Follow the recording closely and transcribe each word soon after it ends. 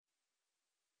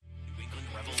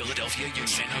Philadelphia Union,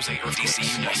 San Jose Earth,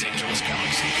 DC, Los Angeles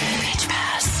Galaxy, Pitch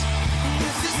Pass,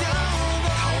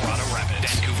 Colorado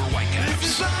Rapids, Vancouver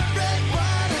Whitecaps,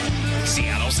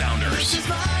 Seattle Sounders,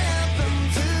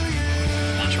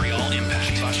 Montreal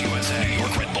Impact, Plus USA,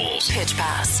 York Red Bulls. Pitch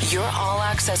Pass, your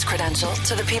all-access credential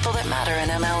to the people that matter in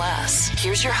MLS.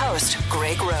 Here's your host,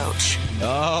 Greg Roach.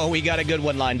 Oh, we got a good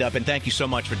one lined up, and thank you so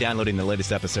much for downloading the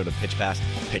latest episode of Pitch Pass.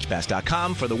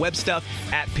 PitchPass.com for the web stuff,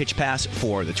 at Pitch Pass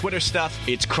for the Twitter stuff.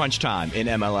 It's crunch time in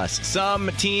MLS. Some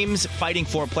teams fighting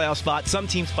for a playoff spot, some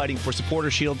teams fighting for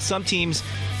supporter shield, some teams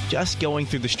just going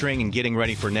through the string and getting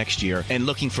ready for next year and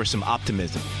looking for some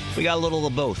optimism. We got a little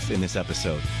of both in this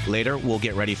episode. Later, we'll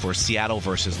get ready for Seattle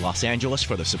versus Los Angeles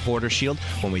for the supporter shield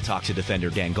when we talk to defender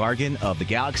Dan Gargan of the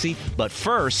Galaxy. But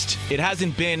first, it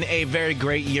hasn't been a very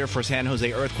great year for San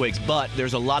Jose Earthquakes, but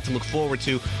there's a lot to look forward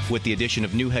to with the addition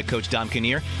of new head coach Dom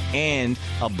Kinnear and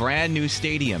a brand new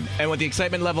stadium. And with the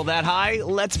excitement level that high,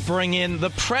 let's bring in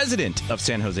the president of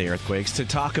San Jose Earthquakes to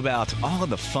talk about all of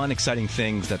the fun, exciting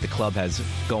things that the club has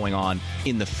going on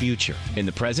in the future. In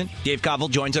the present, Dave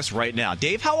Covell joins us right now.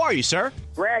 Dave, how are you, sir?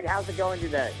 Greg, how's it going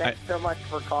today? Thanks so much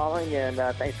for calling, and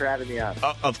thanks for having me on.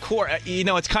 Of course. You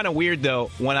know, it's kind of weird,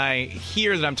 though, when I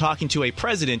hear that I'm talking to a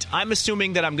president, I'm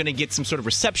assuming that I'm going to get some sort of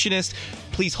receptionist.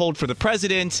 Please hold for the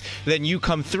president. Then you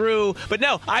come through. But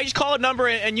no, I just call a number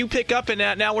and you pick up,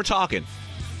 and now we're talking.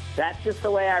 That's just the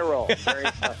way I roll.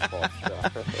 Very flexible.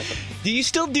 So. Do you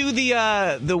still do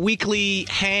the weekly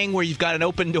hang where you've got an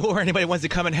open door? Anybody wants to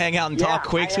come and hang out and talk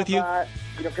Quakes with you?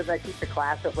 Because I teach a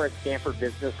class over at Stanford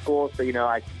Business School, so,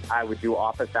 I would do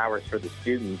office hours for the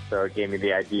students, so it gave me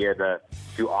the idea to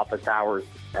do office hours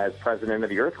as president of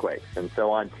the Earthquakes. And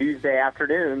so on Tuesday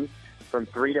afternoons from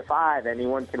 3 to 5,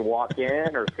 anyone can walk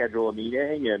in or schedule a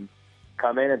meeting and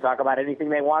come in and talk about anything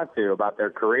they want to, about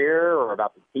their career or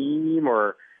about the team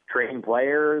or training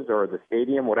players or the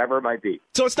stadium, whatever it might be.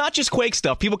 So it's not just Quake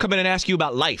stuff. People come in and ask you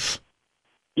about life.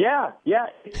 Yeah.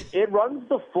 It runs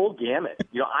the full gamut.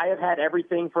 I have had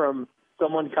everything from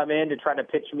someone come in to try to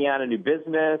pitch me on a new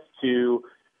business to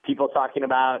people talking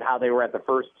about how they were at the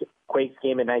first Quakes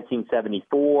game in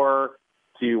 1974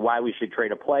 to why we should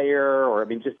trade a player, or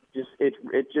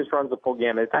it just runs the full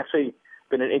gamut. It's actually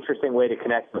been an interesting way to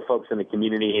connect with folks in the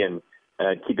community and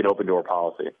keep an open door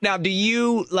policy. Now, do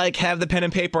you have the pen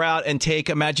and paper out and take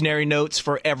imaginary notes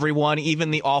for everyone, even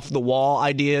the off the wall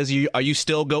ideas? Are you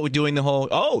still doing the whole?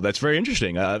 Oh, that's very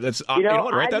interesting. Write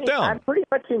that down. I'm pretty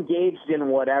much engaged in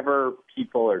whatever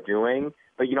people are doing,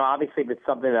 but obviously, if it's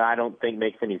something that I don't think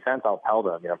makes any sense, I'll tell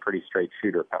them. I'm a pretty straight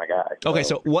shooter kind of guy. Okay,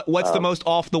 so what's the most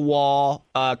off the wall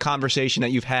conversation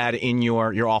that you've had in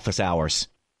your office hours?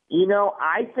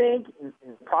 I think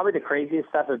probably the craziest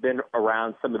stuff has been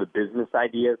around some of the business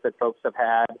ideas that folks have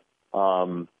had.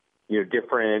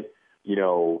 Different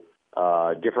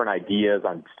ideas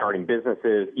on starting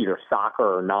businesses, either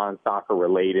soccer or non-soccer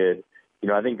related.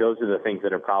 I think those are the things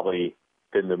that have probably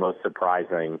been the most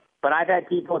surprising. But I've had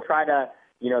people try to,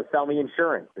 sell me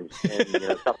insurance and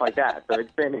stuff like that. So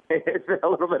it's been a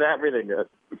little bit of everything.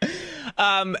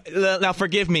 Now,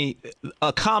 forgive me,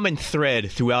 a common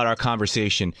thread throughout our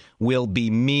conversation will be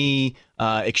me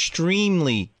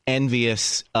extremely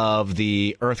envious of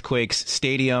the Earthquakes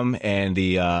Stadium and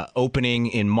the opening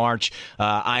in March.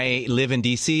 I live in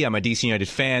D.C. I'm a D.C. United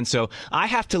fan, so I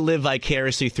have to live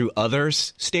vicariously through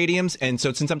others' stadiums. And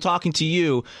so since I'm talking to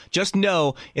you, just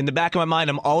know in the back of my mind,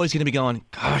 I'm always going to be going,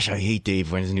 gosh, I hate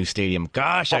Dave in his new stadium.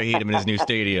 Gosh, I hate him in his new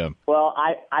stadium. Well,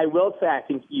 I will say I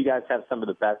think you guys have some of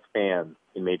the best fans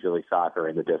in Major League Soccer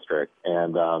in the district.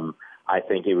 And I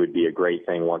think it would be a great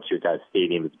thing once your guys'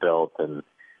 stadium is built, and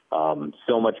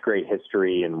so much great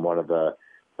history and one of the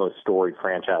most storied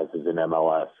franchises in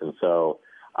MLS. And so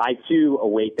I, too,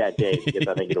 await that day because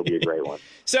I think it'll be a great one.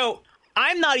 So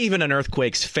I'm not even an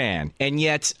Earthquakes fan, and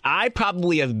yet I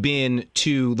probably have been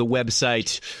to the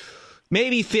website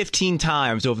maybe 15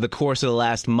 times over the course of the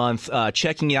last month,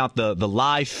 checking out the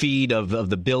live feed of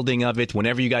the building of it.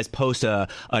 Whenever you guys post a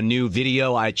new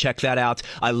video, I check that out.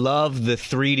 I love the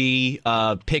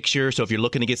 3D picture. So if you're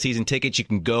looking to get season tickets, you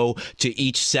can go to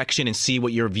each section and see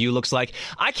what your view looks like.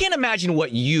 I can't imagine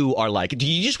what you are like. Do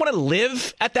you just want to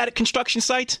live at that construction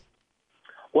site?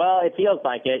 Well, it feels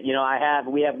like it.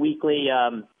 We have weekly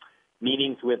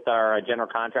meetings with our general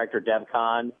contractor,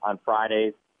 DevCon, on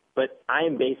Fridays. But I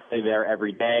am basically there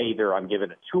every day. Either I'm given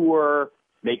a tour,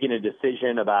 making a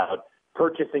decision about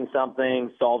purchasing something,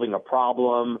 solving a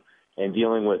problem, and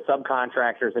dealing with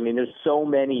subcontractors. There's so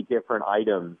many different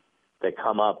items that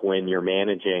come up when you're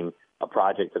managing a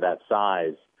project of that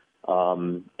size.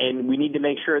 And we need to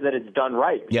make sure that it's done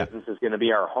right because this is going to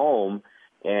be our home.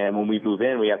 And when we move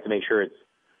in, we have to make sure it's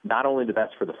not only the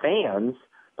best for the fans,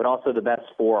 but also the best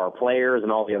for our players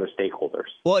and all the other stakeholders.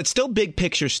 Well, it's still big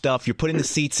picture stuff. You're putting the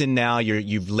seats in now.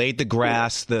 You've laid the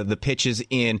grass, the pitches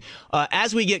in.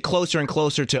 As we get closer and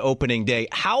closer to opening day,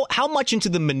 how much into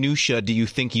the minutia do you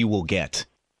think you will get?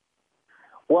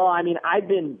 Well, I mean, I've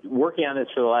been working on this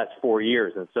for the last 4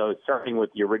 years, and so starting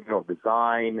with the original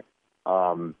design,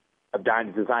 of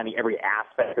designing every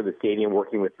aspect of the stadium,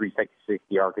 working with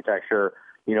 360 architecture,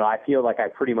 I feel like I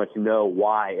pretty much know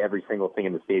why every single thing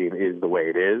in the stadium is the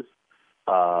way it is,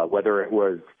 whether it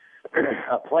was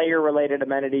a player-related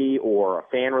amenity or a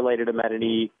fan-related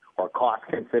amenity or a cost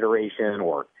consideration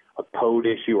or a code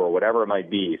issue or whatever it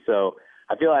might be. So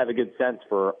I feel I have a good sense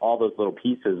for all those little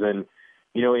pieces. And,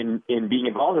 in being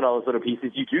involved in all those little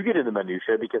pieces, you do get in the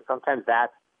minutia because sometimes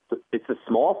it's the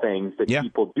small things that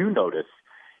people do notice.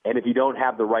 And if you don't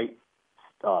have the right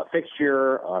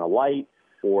fixture on a light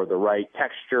or the right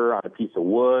texture on a piece of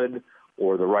wood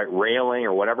or the right railing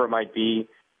or whatever it might be,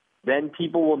 then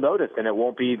people will notice and it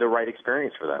won't be the right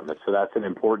experience for them. And so that's an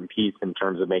important piece in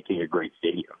terms of making a great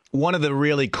stadium. One of the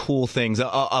really cool things,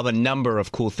 of a number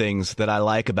of cool things that I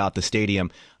like about the stadium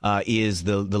is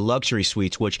the luxury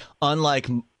suites, which unlike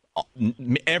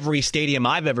every stadium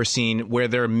I've ever seen where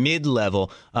they're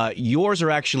mid-level, yours are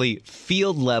actually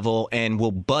field level and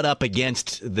will butt up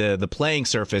against the playing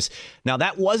surface. Now,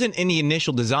 that wasn't in the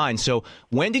initial design. So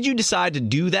when did you decide to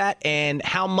do that, and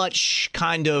how much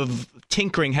kind of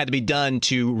tinkering had to be done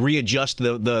to readjust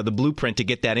the blueprint to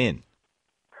get that in?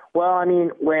 Well, I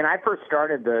mean, when I first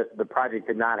started, the project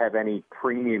did not have any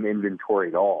premium inventory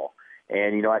at all.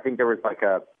 And, I think there was like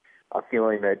a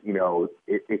feeling that,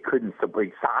 it couldn't,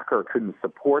 soccer couldn't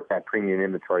support that premium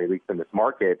inventory, at least in this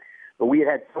market. But we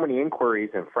had so many inquiries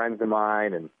and friends of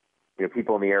mine and,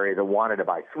 people in the area that wanted to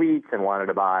buy suites and wanted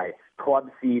to buy club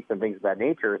seats and things of that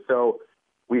nature. So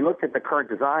we looked at the current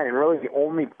design, and really the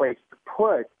only place to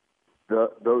put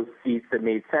those seats that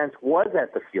made sense was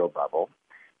at the field level.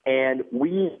 And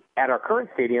we, at our current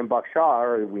stadium, Buck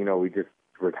Shaw, we just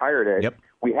retired it. Yep.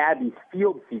 We had these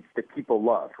field seats that people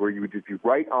loved, where you would just be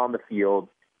right on the field,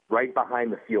 right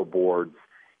behind the field boards,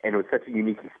 and it was such a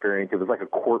unique experience. It was like a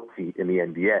court seat in the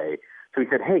NBA. So we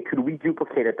said, hey, could we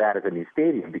duplicate that at a new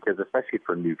stadium? Because especially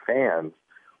for new fans,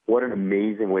 what an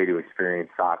amazing way to experience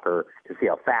soccer, to see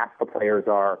how fast the players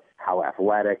are, how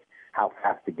athletic, how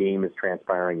fast the game is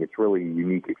transpiring. It's really a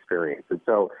unique experience. And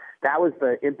so that was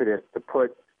the impetus to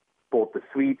put both the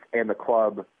suites and the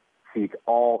club seats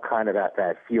all kind of at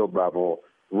that field level,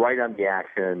 right on the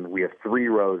action. We have 3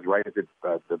 rows right at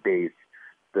the base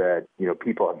that,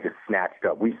 people have just snatched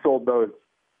up. We sold those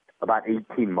about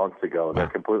 18 months ago, and they're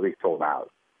completely sold out.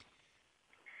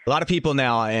 A lot of people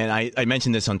now, and I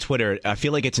mentioned this on Twitter, I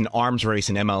feel like it's an arms race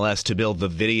in MLS to build the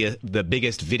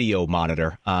biggest video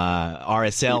monitor.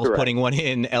 RSL's putting one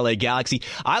in, LA Galaxy.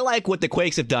 I like what the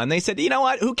Quakes have done. They said, you know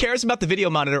what, who cares about the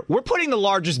video monitor? We're putting the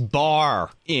largest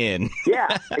bar in.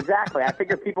 Yeah, exactly. I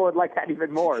figured people would like that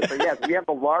even more. So, yes, we have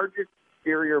the largest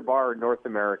exterior bar in North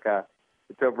America.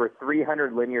 It's over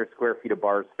 300 linear square feet of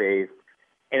bar space,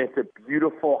 and it's a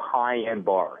beautiful high-end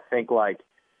bar. Think like,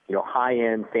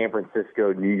 high-end San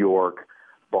Francisco, New York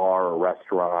bar or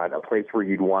restaurant, a place where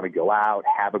you'd want to go out,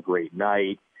 have a great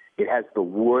night. It has the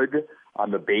wood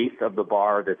on the base of the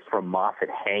bar that's from Moffett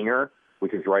Hangar,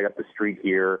 which is right up the street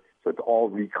here. So it's all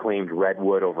reclaimed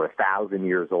redwood, over 1,000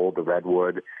 years old, the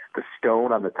redwood. The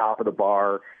stone on the top of the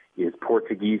bar is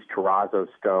Portuguese terrazzo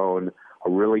stone, a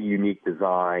really unique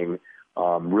design,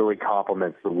 really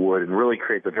complements the wood and really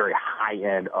creates a very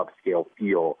high-end upscale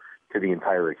feel to the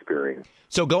entire experience.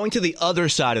 So going to the other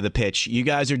side of the pitch, you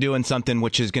guys are doing something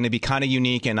which is going to be kind of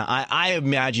unique, and I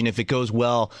imagine if it goes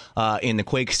well in the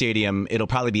Quake Stadium, it'll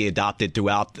probably be adopted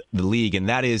throughout the league, and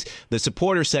that is the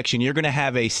supporter section. You're going to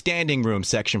have a standing room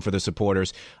section for the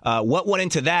supporters. What went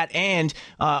into that, and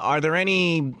are there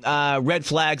any red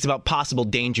flags about possible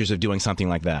dangers of doing something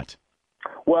like that?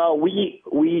 Well, we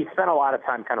spent a lot of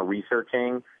time kind of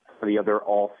researching some of the other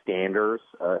all-standers,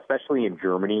 especially in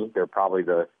Germany. They're probably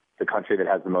the country that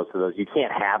has the most of those. You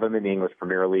can't have them in the English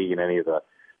Premier League and any of the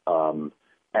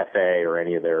FA or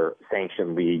any of their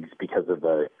sanctioned leagues because of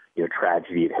the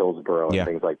tragedy at Hillsborough and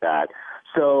things like that.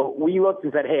 So we looked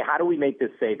and said, hey, how do we make this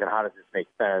safe and how does this make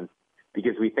sense?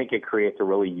 Because we think it creates a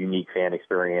really unique fan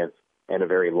experience and a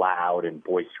very loud and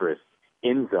boisterous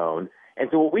end zone. And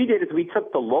so what we did is we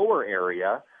took the lower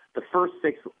area, the first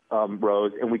 6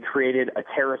 rows, and we created a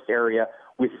terraced area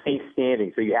with safe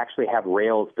standing. So you actually have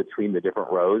rails between the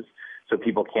different rows so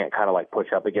people can't kind of like push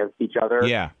up against each other.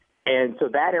 Yeah. And so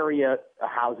that area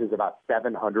houses about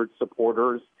 700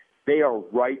 supporters. They are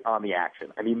right on the action.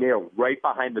 I mean, they are right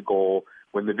behind the goal.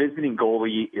 when the visiting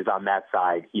goalie is on that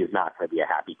side, he is not going to be a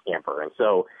happy camper. And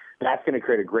so that's going to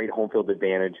create a great home field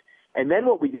advantage. And then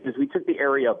what we did is we took the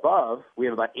area above. We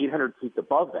have about 800 seats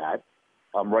above that,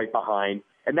 right behind.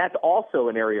 And that's also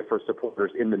an area for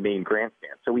supporters in the main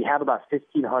grandstand. So we have about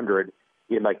 1,500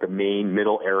 in like the main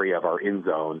middle area of our end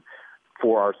zone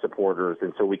for our supporters.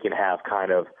 And so we can have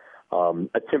kind of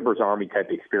a Timbers Army type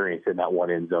experience in that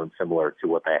one end zone, similar to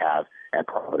what they have at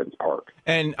Providence Park.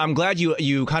 And I'm glad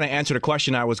you kind of answered a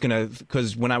question I was going to,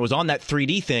 because when I was on that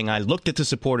 3D thing, I looked at the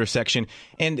supporter section,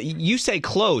 and you say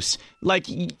close. Like,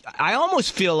 I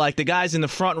almost feel like the guys in the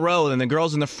front row and the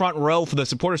girls in the front row for the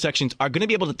supporter sections are going to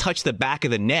be able to touch the back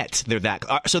of the net.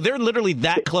 So they're literally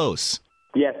that close.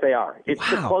 Yes, they are. It's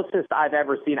the closest I've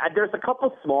ever seen. There's a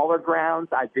couple smaller grounds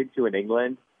I've been to in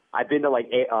England. I've been to like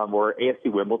where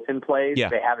AFC Wimbledon plays. Yeah.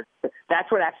 They haven't.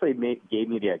 That's what actually gave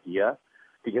me the idea,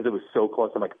 because it was so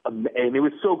close. I'm like, and it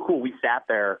was so cool. We sat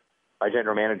there, my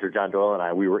general manager John Doyle and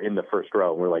I. We were in the first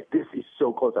row, and we were like, "This is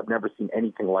so close. I've never seen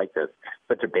anything like this.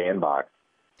 Such a bandbox."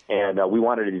 And we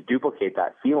wanted to duplicate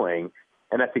that feeling,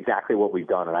 and that's exactly what we've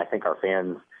done. And I think our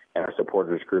fans and our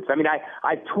supporters groups. I mean,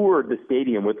 I toured the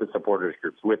stadium with the supporters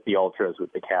groups, with the Ultras,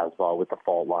 with the Casbah, with the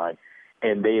Fault Line,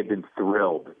 and they have been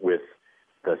thrilled with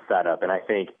the setup. And I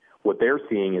think what they're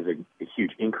seeing is a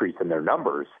huge increase in their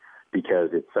numbers, because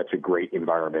it's such a great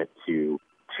environment to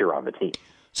cheer on the team.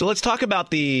 So let's talk about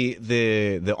the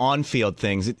on-field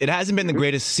things. It hasn't been the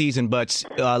greatest season, but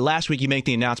last week you make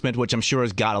the announcement, which I'm sure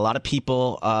has got a lot of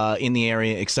people in the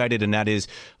area excited, and that is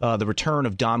the return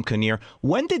of Dom Kinnear.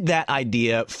 When did that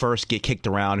idea first get kicked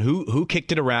around? Who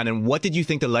kicked it around, and what did you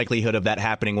think the likelihood of that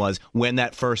happening was when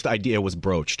that first idea was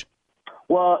broached?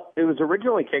 Well, it was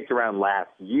originally kicked around last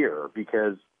year,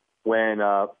 because when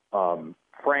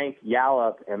Frank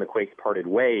Yallop and the Quakes parted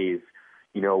ways,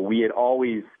 we had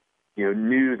always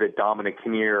knew that Dominic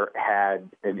Kinnear had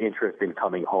an interest in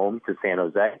coming home to San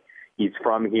Jose. He's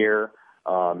from here.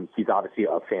 He's obviously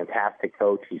a fantastic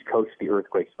coach. He's coached the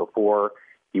Earthquakes before.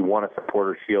 He won a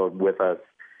Supporters Shield with us,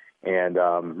 and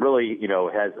really,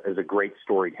 has a great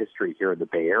storied history here in the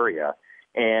Bay Area.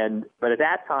 But at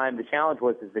that time, the challenge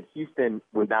was that Houston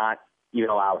would not even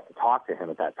allow us to talk to him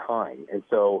at that time. And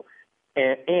so,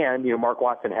 and Mark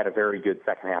Watson had a very good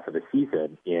second half of the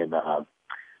season in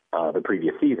the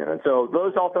previous season. And so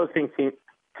all those things came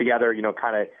together,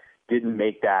 kind of didn't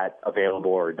make that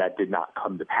available, or that did not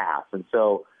come to pass. And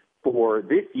so for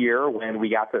this year, when we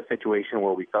got to a situation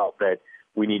where we felt that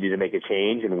we needed to make a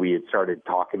change, and we had started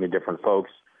talking to different folks,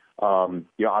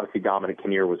 obviously Dominic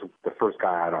Kinnear was the first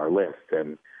guy on our list.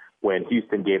 And when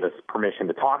Houston gave us permission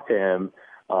to talk to him,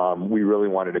 we really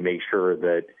wanted to make sure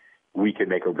that we could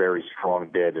make a very strong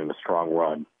bid and a strong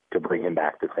run to bring him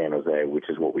back to San Jose, which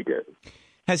is what we did.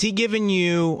 Has he given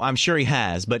you, I'm sure he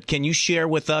has, but can you share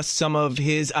with us some of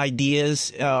his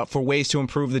ideas for ways to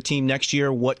improve the team next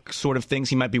year? What sort of things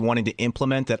he might be wanting to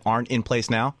implement that aren't in place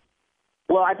now?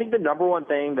 Well, I think the number one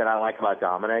thing that I like about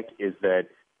Dominic is that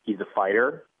he's a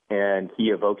fighter, and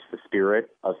he evokes the spirit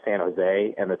of San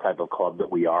Jose and the type of club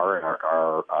that we are, and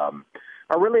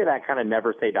are really that kind of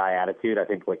never say die attitude. I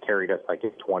think what carried us like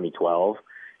in 2012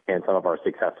 and some of our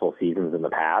successful seasons in the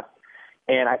past.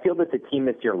 And I feel that the team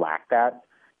this year lacked that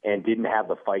and didn't have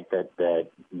the fight that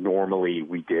normally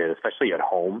we did, especially at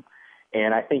home.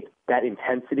 And I think that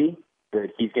intensity that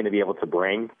he's going to be able to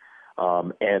bring,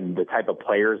 and the type of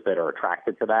players that are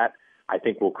attracted to that, I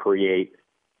think will create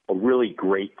a really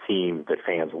great team that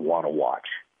fans want to watch.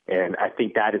 And I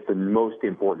think that is the most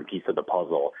important piece of the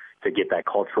puzzle, to get that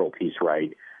cultural piece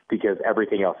right, because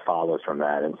everything else follows from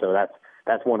that. And so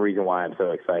that's one reason why I'm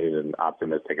so excited and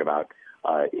optimistic about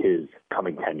his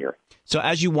coming tenure. So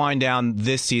as you wind down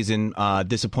this season,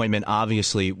 disappointment,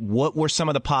 obviously, what were some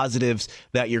of the positives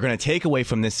that you're going to take away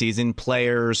from this season,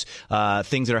 players,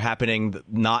 things that are happening,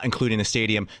 not including the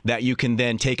stadium, that you can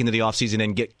then take into the offseason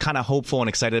and get kind of hopeful and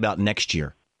excited about next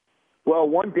year? Well,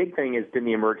 one big thing has been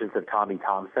the emergence of Tommy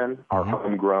Thompson, our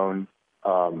homegrown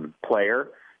player.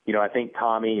 I think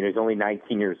Tommy, he's only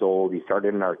 19 years old. He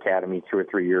started in our academy 2 or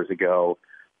 3 years ago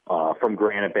from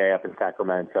Granite Bay up in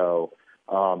Sacramento.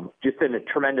 Just a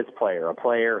tremendous player, a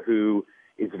player who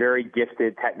is very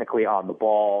gifted technically on the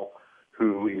ball,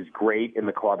 who is great in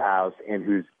the clubhouse, and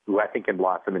who I think can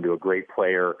blossom into a great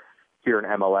player here in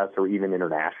MLS or even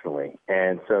internationally.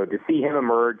 And so to see him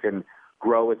emerge and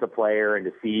grow as a player, and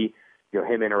to see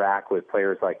him interact with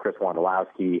players like Chris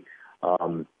Wondolowski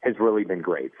has really been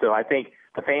great. So I think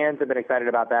the fans have been excited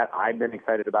about that. I've been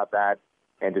excited about that.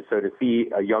 And to see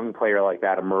a young player like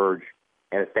that emerge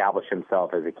and establish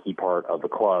himself as a key part of the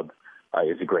club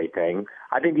is a great thing.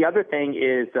 I think the other thing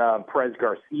is Perez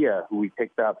Garcia, who we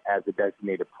picked up as a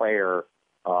designated player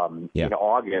in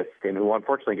August, and who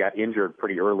unfortunately got injured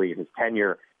pretty early in his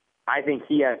tenure. I think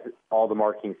he has all the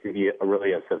markings to be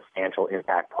really a substantial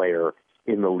impact player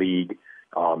in the league,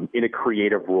 in a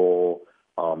creative role,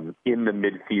 in the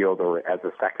midfield or as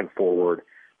a second forward.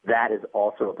 That is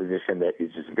also a position that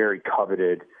is just very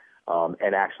coveted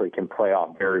and actually can play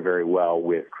off very, very well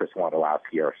with Chris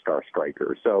Wondolowski, our star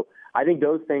striker. So I think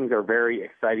those things are very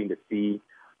exciting to see.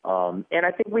 And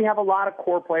I think we have a lot of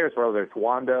core players, whether it's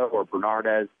Wanda or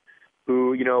Bernardez,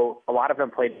 who, a lot of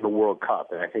them played in the World Cup.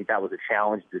 And I think that was a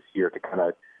challenge this year to kind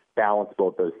of balance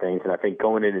both those things. And I think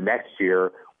going into next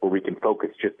year where we can focus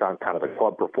just on kind of the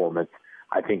club performance,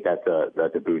 I think that's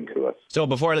a boon to us. So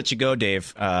before I let you go,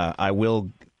 Dave, I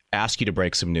will ask you to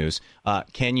break some news.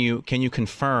 Can you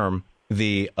confirm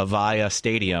the Avaya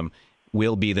Stadium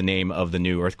will be the name of the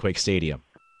new Earthquake Stadium?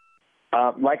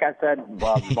 Like I said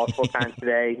multiple times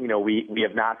today, we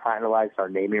have not finalized our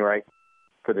naming rights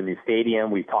for the new stadium.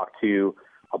 We've talked to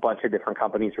a bunch of different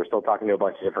companies. We're still talking to a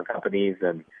bunch of different companies.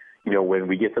 And, when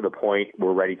we get to the point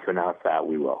we're ready to announce that,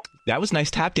 we will. That was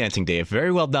nice tap dancing, Dave.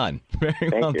 Very well done. Very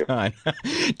well done.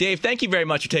 Dave, thank you very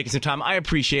much for taking some time. I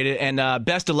appreciate it. And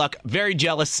best of luck. Very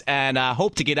jealous and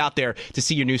hope to get out there to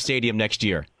see your new stadium next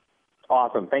year.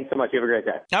 Awesome. Thanks so much. You have a great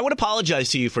day. I would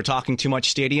apologize to you for talking too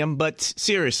much stadium, but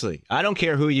seriously, I don't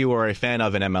care who you are a fan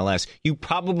of in MLS. You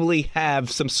probably have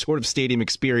some sort of stadium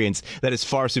experience that is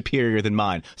far superior than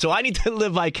mine. So I need to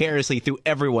live vicariously through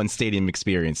everyone's stadium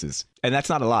experiences. And that's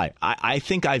not a lie. I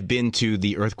think I've been to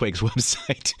the Earthquakes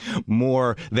website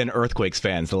more than Earthquakes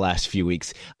fans the last few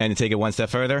weeks. And to take it one step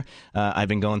further, I've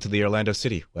been going to the Orlando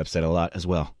City website a lot as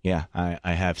well. Yeah,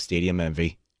 I have stadium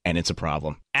envy, and it's a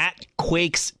problem. At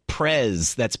Quakes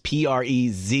Prez, that's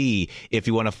Prez, if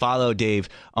you want to follow Dave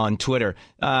on Twitter.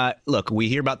 Look, we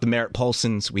hear about the Merritt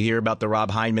Paulsons, we hear about the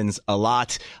Rob Heinmans a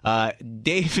lot.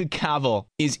 David Kaval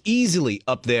is easily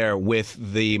up there with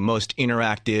the most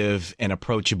interactive and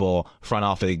approachable front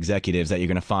office executives that you're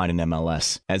going to find in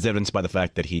MLS, as evidenced by the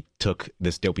fact that he took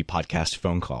this dopey podcast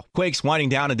phone call. Quakes winding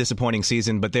down a disappointing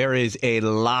season, but there is a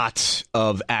lot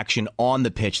of action on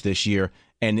the pitch this year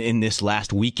and in this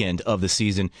last weekend of the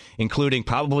season, including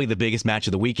probably the biggest match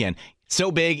of the weekend. So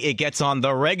big, it gets on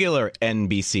the regular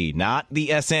NBC, not the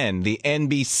SN, the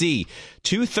NBC.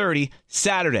 2:30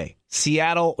 Saturday,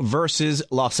 Seattle versus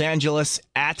Los Angeles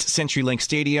at CenturyLink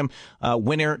Stadium.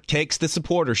 Winner takes the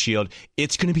Supporter Shield.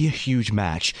 It's going to be a huge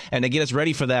match. And to get us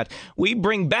ready for that, we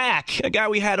bring back a guy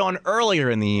we had on earlier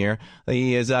in the year.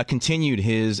 He has continued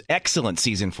his excellent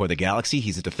season for the Galaxy.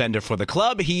 He's a defender for the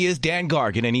club. He is Dan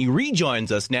Gargan, and he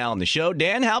rejoins us now on the show.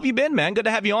 Dan, how have you been, man? Good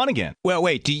to have you on again. Well,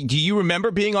 wait, do you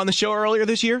remember being on the show earlier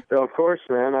this year? Of course,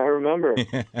 man. I remember.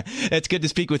 It's good to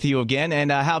speak with you again. And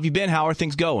how have you been? How are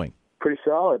things going? Pretty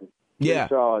solid. Yeah.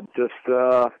 Solid. Just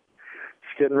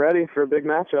getting ready for a big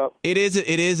matchup. It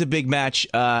is a big match.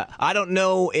 I don't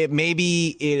know.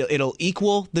 It'll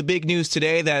equal the big news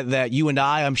today that you and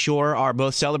I'm sure, are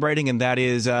both celebrating, and that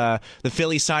is the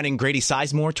Phillies signing Grady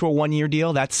Sizemore to a 1-year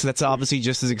deal. That's obviously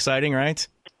just as exciting, right?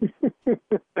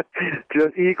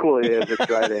 Just equally as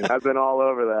exciting. I've been all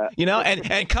over that.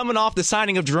 And coming off the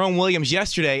signing of Jerome Williams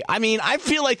yesterday, I mean, I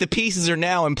feel like the pieces are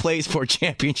now in place for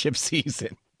championship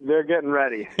season. They're getting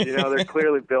ready. They're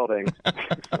clearly building.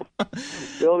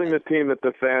 Building the team that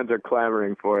the fans are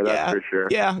clamoring for, that's for sure.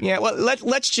 Yeah. Well,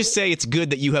 let's just say it's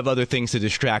good that you have other things to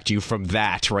distract you from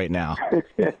that right now.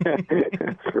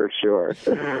 For sure.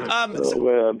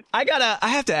 I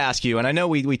have to ask you, and I know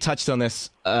we touched on this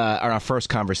on our first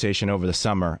conversation over the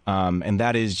summer, and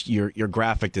that is your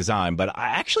graphic design. But I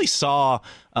actually saw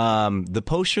the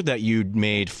poster that you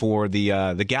made for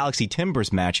the Galaxy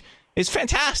Timbers match. It's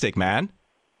fantastic, man.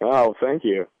 Oh, thank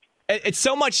you. It's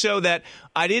so much so that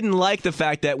I didn't like the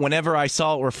fact that whenever I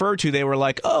saw it referred to, they were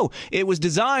like, oh, it was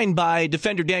designed by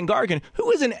defender Dan Gargan,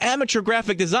 who is an amateur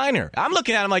graphic designer. I'm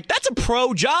looking at him like, that's a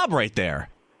pro job right there.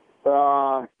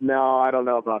 No, I don't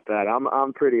know about that.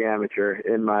 I'm pretty amateur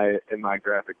in my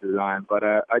graphic design, but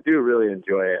I do really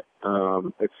enjoy it.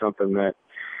 It's something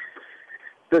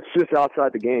that's just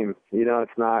outside the game.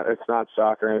 It's not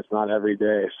soccer and it's not every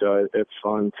day, so it's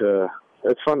fun to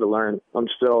learn. I'm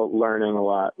still learning a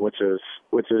lot, which is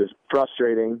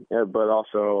frustrating, but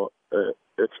also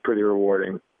it's pretty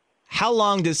rewarding. How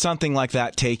long does something like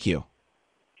that take you?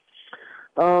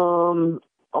 All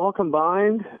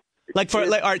combined. All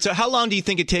right. So how long do you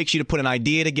think it takes you to put an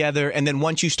idea together, and then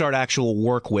once you start actual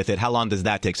work with it, how long does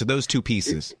that take? So those two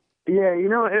pieces. Yeah,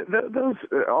 those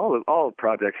all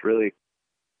projects really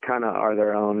kind of are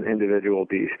their own individual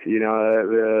beast.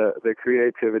 The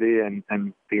creativity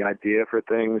and the idea for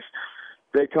things,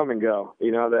 they come and go.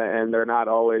 And they're not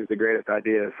always the greatest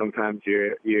ideas. Sometimes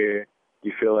you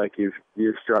you feel like you've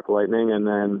struck lightning, and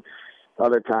then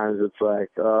other times it's like,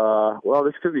 well,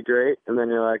 this could be great, and then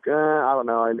you're like, I don't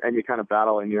know, and you kind of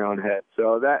battle in your own head.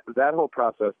 So that whole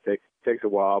process takes a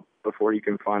while before you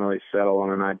can finally settle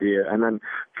on an idea. And then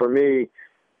for me,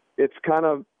 it's kind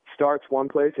of starts one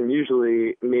place and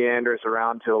usually meanders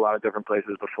around to a lot of different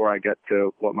places before I get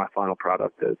to what my final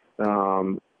product is.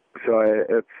 So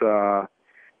it's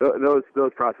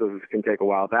those processes can take a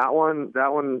while. That one,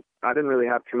 I didn't really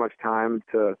have too much time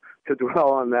to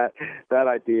dwell on that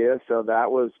idea. So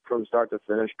that was from start to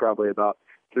finish, probably about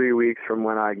 3 weeks from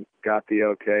when I got the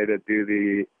okay to do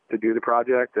the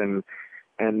project, and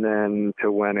then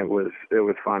to when it was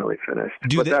finally finished.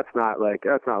 That's not like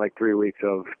 3 weeks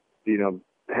of,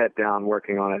 head down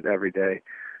working on it every day.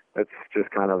 That's just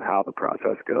kind of how the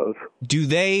process goes.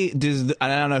 I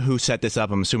don't know who set this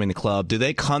up, I'm assuming the club. Do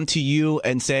they come to you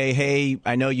and say, hey,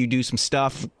 I know you do some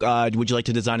stuff. Would you like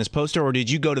to design this poster? Or did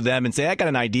you go to them and say, I got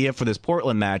an idea for this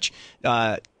Portland match. You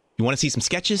want to see some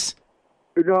sketches?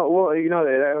 No, well,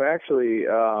 they actually,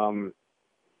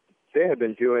 they had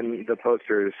been doing the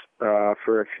posters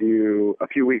for a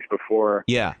few weeks before.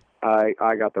 Yeah.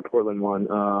 I got the Portland one,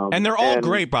 and they're all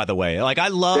great, by the way. Like I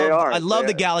love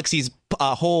the Galaxy's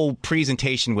whole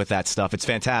presentation with that stuff. It's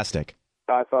fantastic.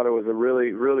 I thought it was a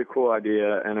really, really cool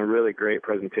idea and a really great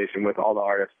presentation with all the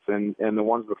artists, and the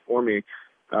ones before me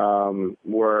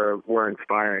were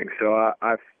inspiring. So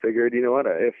I figured, you know what,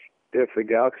 if the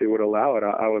Galaxy would allow it,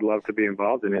 I would love to be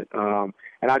involved in it. And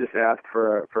I just asked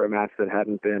for a match that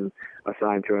hadn't been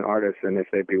assigned to an artist, and if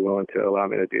they'd be willing to allow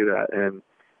me to do that. And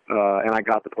I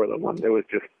got the Portland one. It was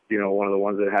just, one of the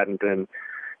ones that hadn't been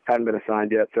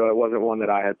assigned yet. So it wasn't one that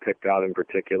I had picked out in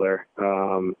particular.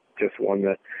 Just one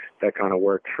that kind of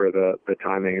worked for the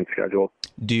timing and schedule.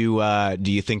 Do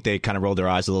you think they kind of rolled their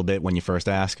eyes a little bit when you first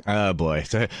asked? Oh boy,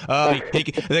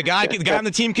 the guy on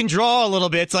the team can draw a little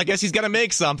bit, so I guess he's got to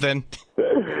make something.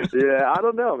 Yeah, I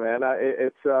don't know, man.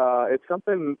 It's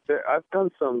something that I've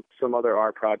done some other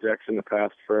art projects in the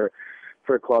past for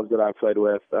clubs that I played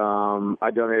with.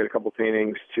 I donated a couple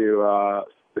paintings to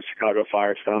the Chicago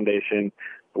Fires Foundation,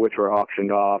 which were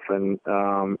auctioned off and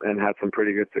had some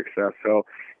pretty good success. So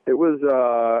it was,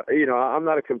 I'm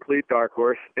not a complete dark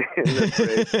horse in this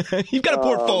race. You've got a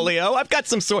portfolio. I've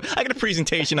got I got a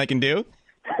presentation I can do.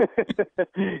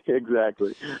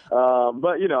 Exactly. But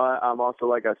I'm also,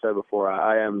 like I said before,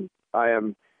 I am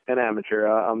an amateur.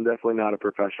 I'm definitely not a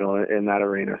professional in that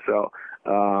arena. So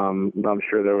I'm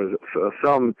sure there was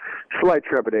some slight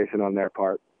trepidation on their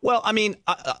part. Well, I mean,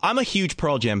 I'm a huge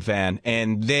Pearl Jam fan,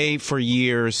 and they, for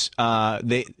years,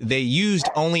 they used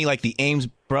only like the Ames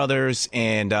brothers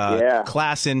and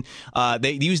Klassen.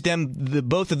 They used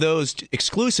both of those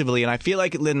exclusively, and I feel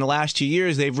like in the last 2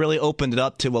 years they've really opened it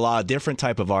up to a lot of different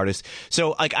type of artists.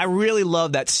 So, like, I really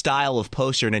love that style of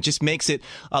poster, and it just makes it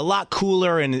a lot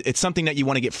cooler, and it's something that you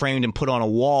want to get framed and put on a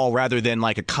wall rather than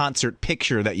like a concert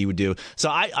picture that you would do. So,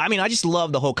 I mean, I just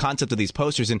love the whole concept of these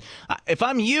posters, and if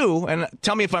I'm you, and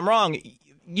tell me if I'm wrong,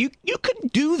 you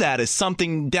could do that as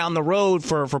something down the road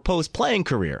for post-playing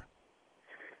career.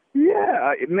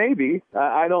 Yeah, maybe.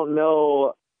 I don't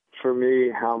know, for me,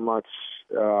 how much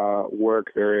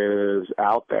work there is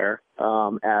out there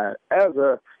as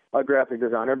a graphic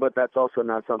designer, but that's also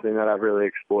not something that I've really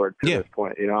explored to this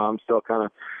point. I'm still kind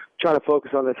of trying to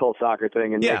focus on this whole soccer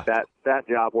thing and make that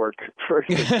job work first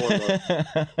and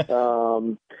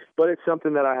foremost. But it's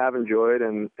something that I have enjoyed,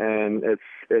 and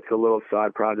it's a little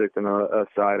side project and a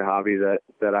side hobby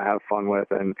that I have fun with,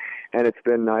 and it's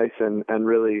been nice and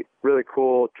really, really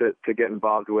cool to get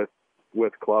involved with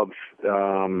clubs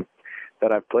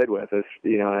that I've played with.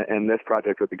 And this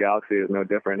project with the Galaxy is no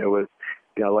different. It was,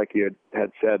 like you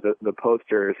had said, the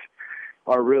posters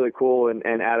are really cool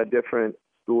and add a different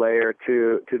layer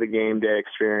to the game day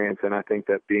experience, and I think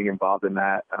that being involved in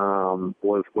that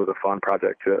was a fun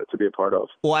project to be a part of.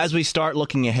 Well, as we start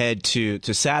looking ahead to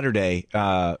Saturday,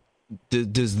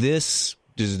 does this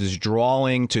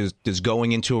drawing, does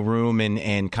going into a room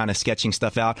and kind of sketching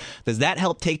stuff out, does that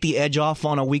help take the edge off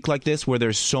on a week like this where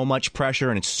there's so much pressure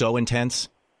and it's so intense?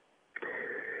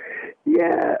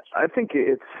 Yeah, I think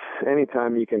it's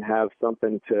anytime you can have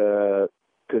something to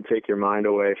take your mind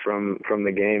away from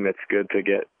the game, it's good to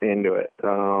get into it.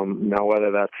 Now,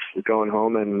 whether that's going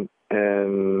home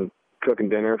and cooking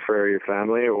dinner for your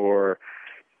family or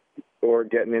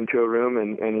getting into a room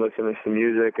and listening to some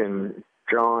music and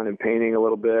drawing and painting a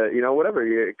little bit,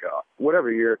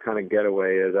 whatever your kind of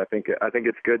getaway is, I think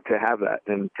it's good to have that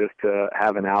and just to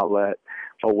have an outlet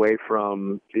away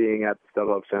from being at the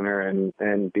StubHub Center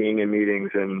and being in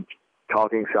meetings and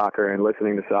talking soccer and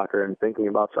listening to soccer and thinking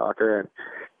about soccer. And,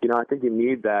 I think you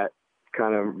need that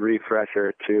kind of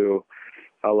refresher to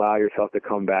allow yourself to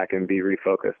come back and be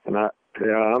refocused. And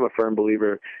I'm a firm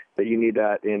believer that you need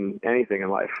that in anything in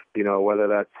life, whether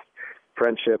that's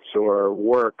friendships or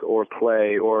work or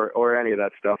play or any of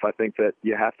that stuff. I think that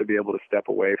you have to be able to step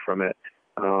away from it,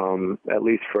 at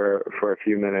least for a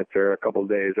few minutes or a couple of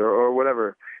days or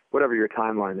whatever your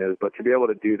timeline is. But to be able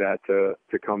to do that, to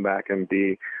come back and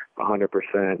be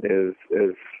 100%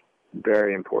 is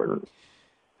very important.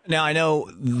 Now, I know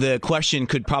the question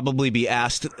could probably be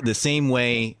asked the same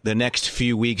way the next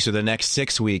few weeks or the next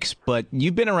 6 weeks, but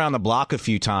you've been around the block a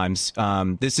few times.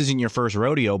 This isn't your first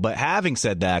rodeo, but having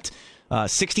said that,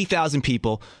 60,000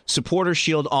 people, Supporters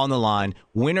Shield on the line,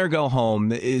 win or go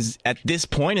home. At this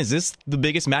point, is this the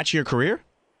biggest match of your career?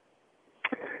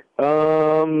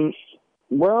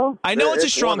 Well, I know it's a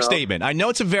strong statement. I know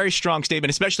it's a very strong statement,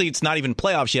 especially it's not even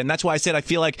playoffs yet. And that's why I said I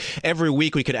feel like every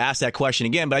week we could ask that question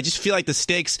again. But I just feel like this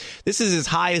is as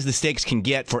high as the stakes can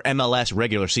get for MLS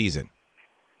regular season.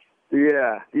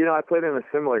 Yeah. I played in a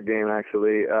similar game,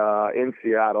 actually, in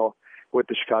Seattle with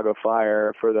the Chicago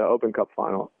Fire for the Open Cup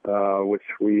final, which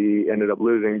we ended up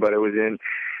losing. But it was in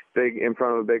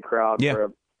front of a big crowd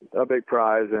for a big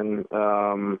prize and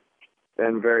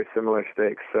very similar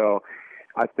stakes. So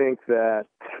I think that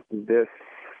this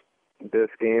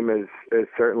game is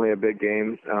certainly a big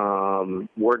game.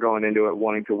 We're going into it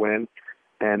wanting to win,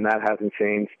 and that hasn't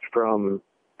changed from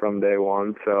day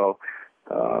one. So,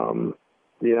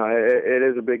 it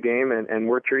is a big game, and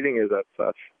we're treating it as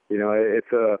such.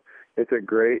 It's a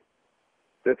great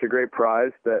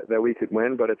prize that we could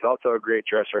win, but it's also a great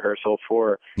dress rehearsal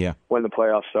for when the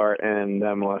playoffs start and the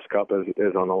MLS Cup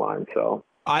is on the line. So.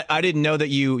 I didn't know that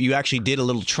you actually did a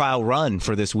little trial run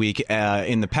for this week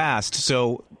in the past.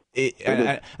 So,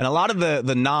 and a lot of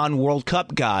the non-World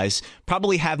Cup guys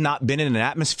probably have not been in an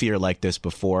atmosphere like this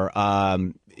before.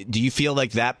 Do you feel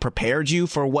like that prepared you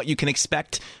for what you can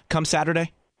expect come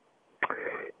Saturday?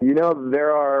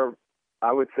 There are,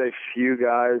 I would say, few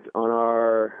guys on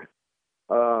our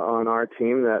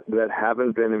team that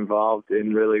haven't been involved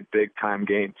in really big time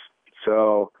games.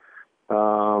 So.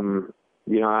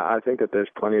 I think that there's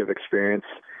plenty of experience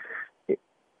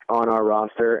on our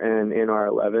roster and in our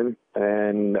 11,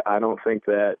 and I don't think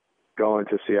that going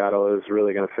to Seattle is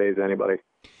really going to faze anybody.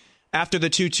 After the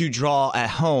 2-2 draw at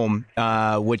home,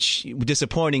 which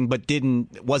disappointing, but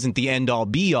wasn't the end-all,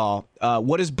 be-all,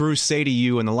 what does Bruce say to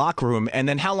you in the locker room? And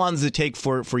then how long does it take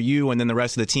for you and then the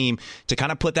rest of the team to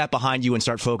kind of put that behind you and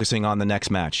start focusing on the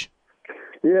next match?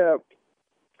 Yeah.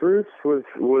 Bruce was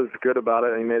good about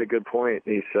it. He made a good point.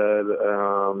 He said,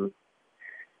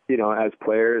 as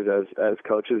players, as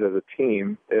coaches, as a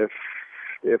team, if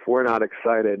we're not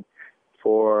excited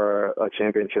for a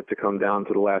championship to come down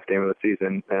to the last game of the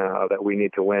season that we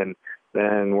need to win,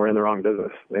 then we're in the wrong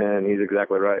business. And he's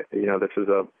exactly right. This is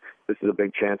a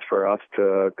big chance for us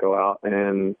to go out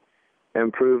and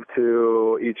prove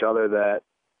to each other that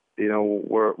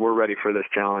we're ready for this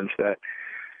challenge that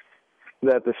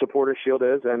the Supporters Shield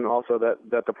is, and also that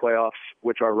the playoffs,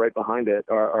 which are right behind it,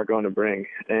 are going to bring.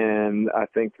 And I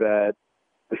think that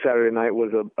the Saturday night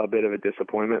was a bit of a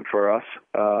disappointment for us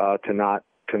to not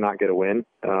get a win.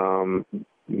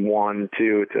 One,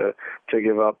 two, to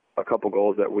give up a couple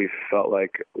goals that we felt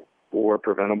like were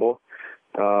preventable.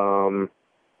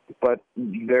 But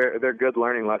they're good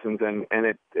learning lessons, and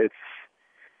it's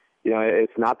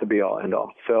it's not the be all end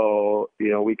all. So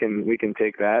we can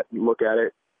take that, look at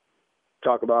it,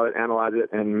 talk about it, analyze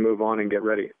it, and move on and get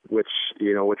ready, which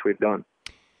we've done.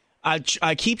 I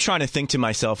keep trying to think to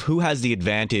myself, who has the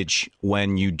advantage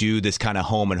when you do this kind of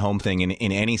home and home thing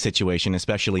in any situation,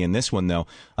 especially in this one, though?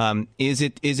 Is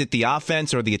it the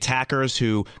offense or the attackers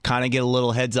who kind of get a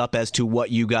little heads up as to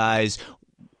what you guys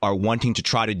are wanting to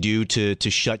try to do to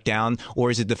shut down?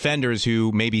 Or is it defenders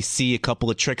who maybe see a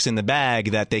couple of tricks in the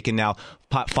bag that they can now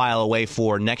file away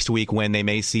for next week when they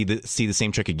may see the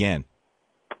same trick again?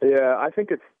 Yeah, I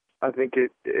think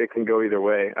it can go either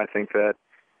way. I think that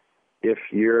if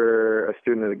you're a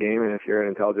student of the game and if you're an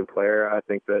intelligent player, I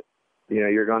think that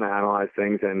you're going to analyze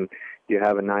things and you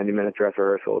have a 90-minute dress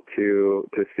rehearsal to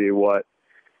see what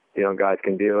guys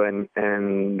can do. And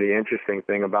the interesting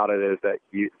thing about it is that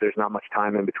there's not much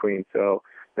time in between, so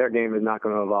their game is not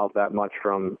going to evolve that much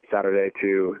from Saturday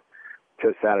to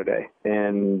Saturday,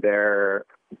 and their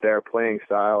playing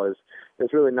style is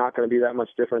really not going to be that much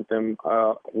different than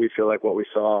we feel like what we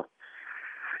saw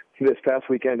this past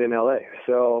weekend in LA.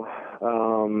 So,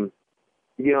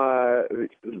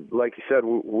 like you said,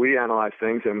 we analyze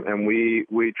things and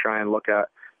we try and look at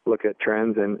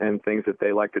trends and things that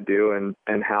they like to do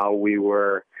and how we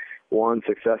were one,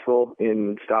 successful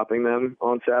in stopping them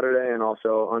on Saturday, and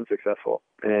also unsuccessful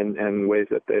in ways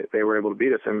that they were able to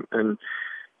beat us. And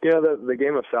the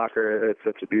game of soccer, it's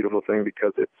such a beautiful thing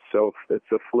because it's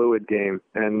a fluid game,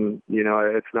 and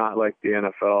it's not like the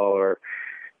NFL or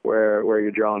where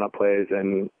you're drawing up plays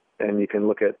and you can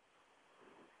look at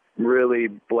really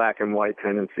black and white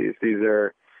tendencies. These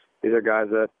are guys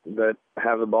that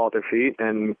have the ball at their feet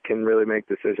and can really make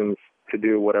decisions to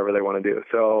do whatever they want to do.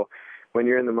 So when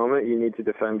you're in the moment, you need to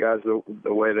defend guys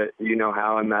the way that you know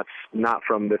how, and that's not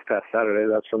from this past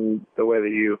Saturday. That's from the way that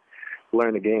you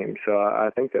learn the game. So I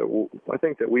think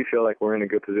that we feel like we're in a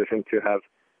good position to have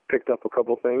picked up a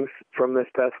couple things from this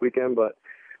past weekend, but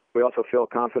we also feel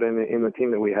confident in the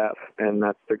team that we have, and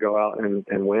that's to go out and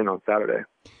win on Saturday.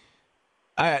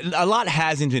 A lot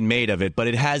hasn't been made of it, but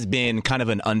it has been kind of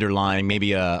an underlying,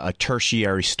 maybe a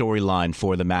tertiary storyline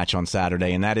for the match on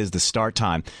Saturday, and that is the start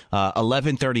time,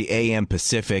 11:30 a.m.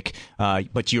 Pacific,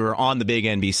 but you're on the big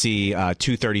NBC,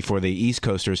 2:30 for the East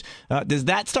Coasters. Does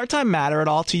that start time matter at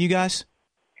all to you guys?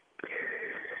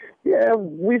 Yeah,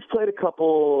 we've played a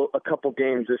couple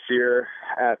games this year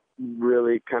at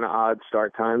really kind of odd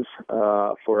start times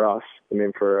for us. I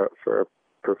mean, for a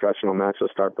professional match to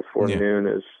start before noon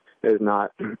is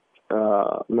not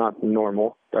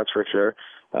normal, that's for sure.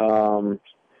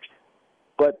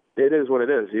 But it is what it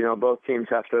is. Both teams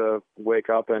have to wake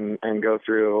up and go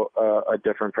through a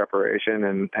different preparation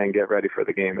and get ready for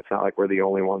the game. It's not like we're the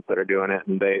only ones that are doing it,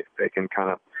 and they can kind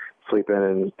of sleep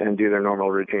in and do their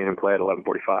normal routine and play at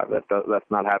 11:45.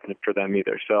 That's not happening for them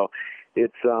either. So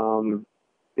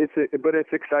but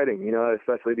it's exciting,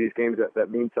 especially these games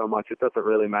that mean so much. It doesn't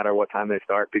really matter what time they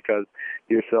start because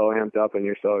you're so amped up and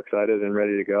you're so excited and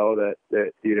ready to go that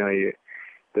the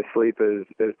sleep is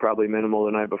probably minimal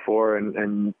the night before,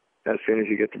 and as soon as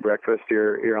you get to breakfast,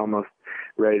 you're almost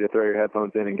ready to throw your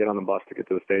headphones in and get on the bus to get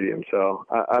to the stadium. So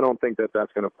I don't think that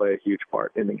that's going to play a huge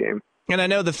part in the game. And I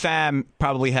know the fam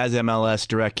probably has MLS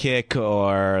Direct Kick,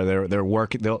 or their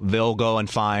work. They'll go and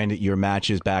find your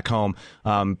matches back home.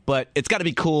 But it's got to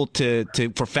be cool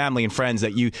for family and friends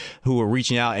who are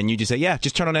reaching out and you just say, yeah,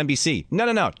 just turn on NBC.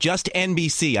 No, just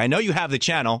NBC. I know you have the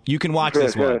channel. You can watch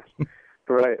this one.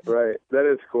 Right. That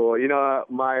is cool.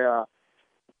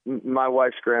 My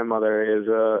wife's grandmother is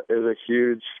a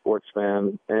huge sports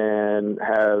fan and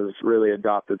has really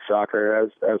adopted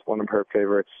soccer as one of her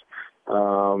favorites.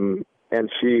 And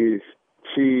she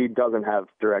doesn't have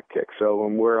Direct Kick, so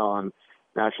when we're on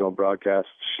national broadcast,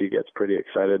 she gets pretty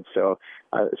excited. So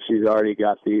she's already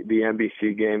got the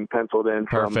NBC game penciled in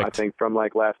from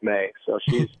like last May. So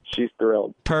she's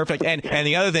thrilled. Perfect. And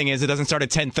the other thing is it doesn't start at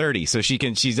 10:30, so she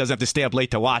doesn't have to stay up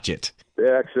late to watch it.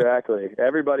 Yeah, exactly.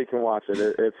 Everybody can watch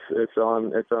it. It's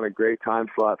on a great time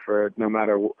slot for no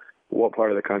matter what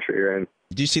part of the country you're in.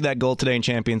 Did you see that goal today in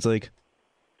Champions League?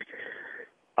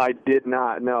 I did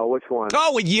not. No, which one?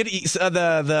 Oh,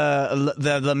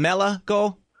 the Mela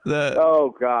goal.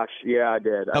 Oh gosh, yeah, I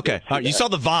did. Okay, you saw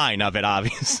the vine of it,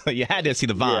 obviously. You had to see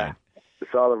the vine. Yeah,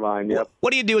 saw the vine. Yep. What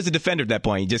do you do as a defender at that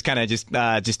point? You just kind of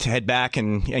just head back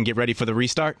and get ready for the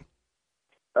restart.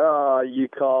 You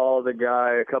call the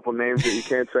guy a couple names that you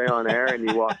can't say on air, and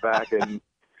you walk back and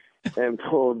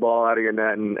pull the ball out of your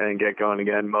net and get going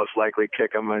again. Most likely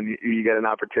kick them, and you get an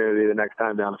opportunity the next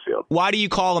time down the field. Why do you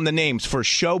call them the names? For the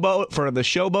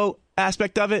showboat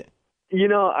aspect of it?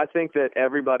 I think that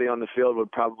everybody on the field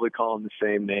would probably call him the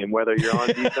same name, whether you're on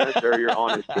defense or you're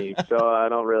on his team. So I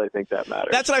don't really think that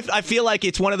matters. That's what I feel like.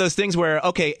 It's one of those things where,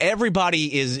 okay,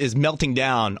 everybody is melting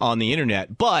down on the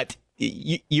internet, but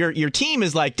your team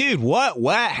is like, dude, what?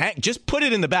 Just put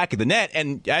it in the back of the net.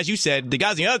 And as you said, the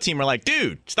guys on the other team are like,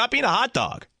 dude, stop being a hot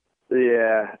dog.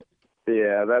 Yeah,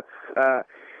 that's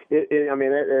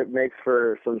it makes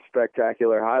for some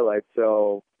spectacular highlights.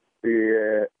 So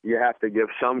you have to give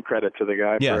some credit to the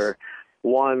guy for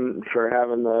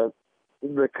having the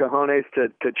cojones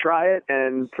to try it,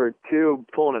 and for two,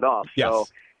 pulling it off. Yes. So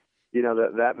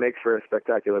that makes for a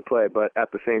spectacular play. But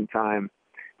at the same time,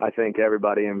 I think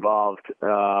everybody involved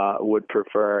would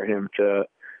prefer him to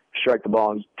strike the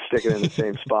ball and stick it in the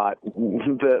same spot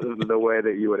the way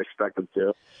that you would expect him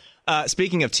to.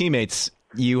 Speaking of teammates,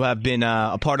 you have been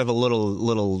a part of a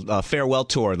little farewell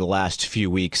tour the last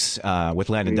few weeks with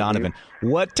Landon Donovan.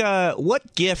 What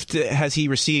gift has he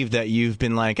received that you've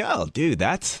been like, oh, dude,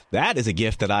 that is a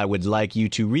gift that I would like you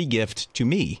to re-gift to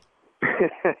me?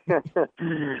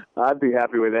 I'd be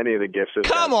happy with any of the gifts.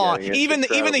 Come on, even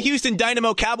the Houston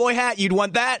Dynamo cowboy hat, you'd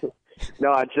want that?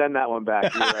 No, I'd send that one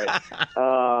back. You're right.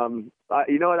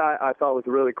 You know what I thought was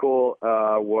really cool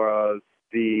was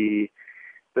the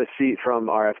seat from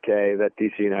RFK that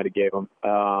DC United gave them.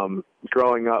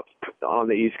 Growing up on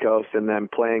the East Coast and then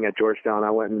playing at Georgetown,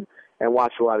 I went and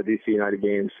watched a lot of DC United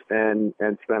games and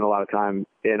spent a lot of time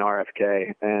in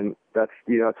RFK. And that's,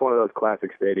 it's one of those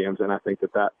classic stadiums. And I think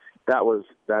that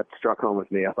struck home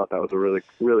with me. I thought that was a really,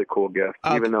 really cool gift,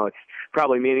 even though it's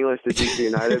probably meaningless to DC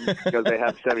United because they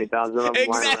have 70,000 of them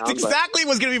lying around. Exactly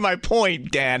was going to be my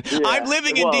point, Dan. Yeah, I'm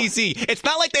living in DC. It's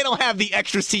not like they don't have the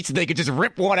extra seats that they could just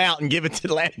rip one out and give it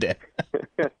to Landon.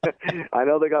 I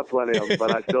know they got plenty of them,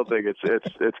 but I still think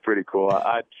it's pretty cool.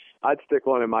 I'd stick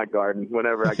one in my garden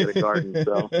whenever I get a garden.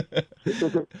 So,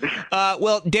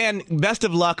 well, Dan, best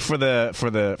of luck for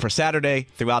Saturday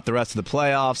throughout the rest of the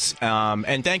playoffs,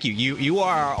 and thank you. You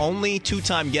are our only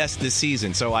two-time guest this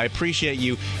season, so I appreciate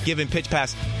you giving Pitch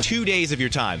Pass 2 days of your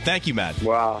time. Thank you, Matt.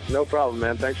 Wow, no problem,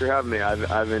 man. Thanks for having me.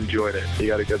 I've enjoyed it. You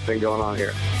got a good thing going on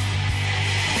here.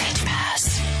 Pitch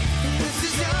Pass. This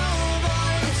is your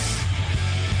voice.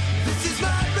 This is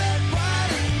my red,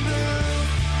 white, and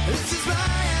blue. This is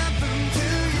my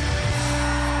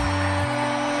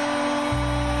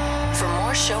For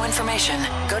more show information,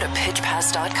 go to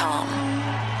pitchpass.com.